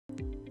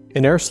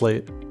In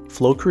airSlate,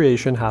 flow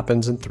creation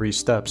happens in 3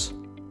 steps: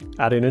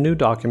 adding a new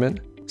document,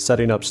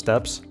 setting up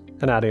steps,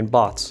 and adding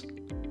bots.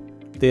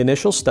 The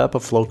initial step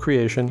of flow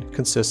creation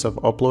consists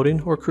of uploading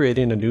or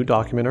creating a new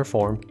document or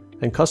form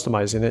and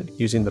customizing it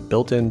using the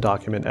built-in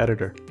document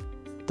editor.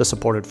 The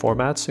supported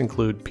formats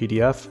include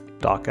PDF,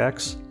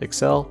 DocX,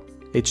 Excel,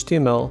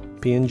 HTML,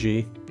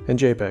 PNG, and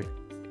JPEG.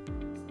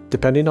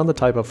 Depending on the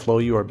type of flow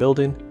you are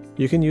building,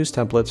 you can use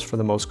templates for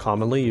the most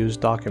commonly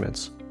used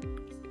documents.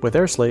 With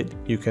airSlate,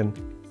 you can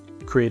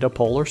create a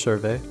poll or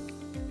survey,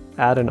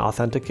 add an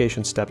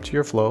authentication step to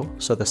your flow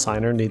so the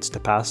signer needs to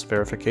pass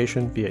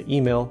verification via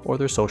email or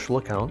their social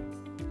account,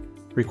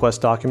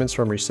 request documents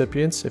from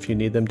recipients if you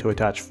need them to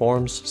attach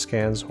forms,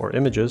 scans, or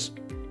images.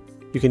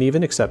 You can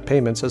even accept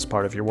payments as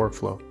part of your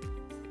workflow.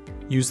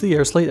 Use the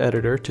airSlate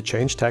editor to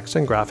change text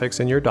and graphics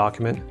in your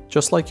document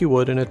just like you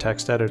would in a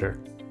text editor.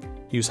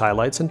 Use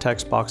highlights and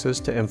text boxes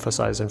to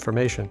emphasize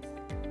information.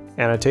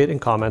 Annotate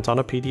and comment on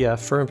a PDF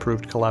for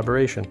improved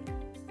collaboration.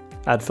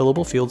 Add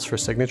fillable fields for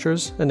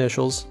signatures,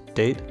 initials,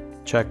 date,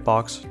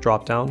 checkbox,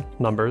 dropdown,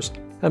 numbers,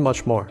 and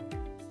much more.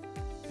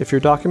 If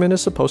your document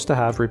is supposed to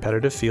have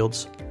repetitive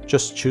fields,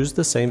 just choose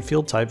the same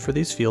field type for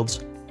these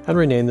fields and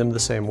rename them the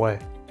same way.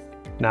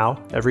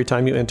 Now, every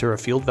time you enter a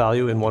field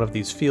value in one of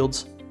these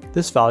fields,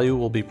 this value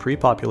will be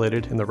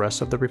pre-populated in the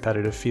rest of the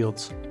repetitive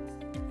fields.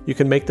 You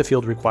can make the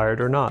field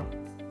required or not.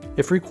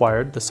 If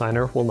required, the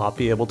signer will not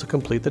be able to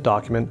complete the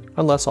document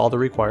unless all the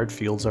required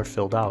fields are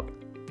filled out.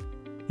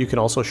 You can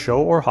also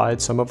show or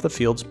hide some of the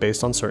fields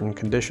based on certain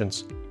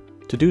conditions.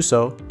 To do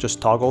so,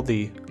 just toggle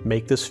the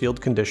Make this field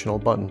conditional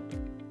button.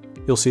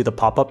 You'll see the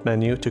pop-up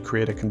menu to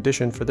create a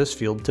condition for this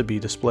field to be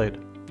displayed.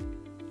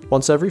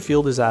 Once every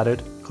field is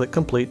added, click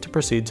Complete to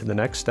proceed to the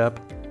next step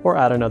or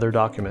add another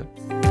document.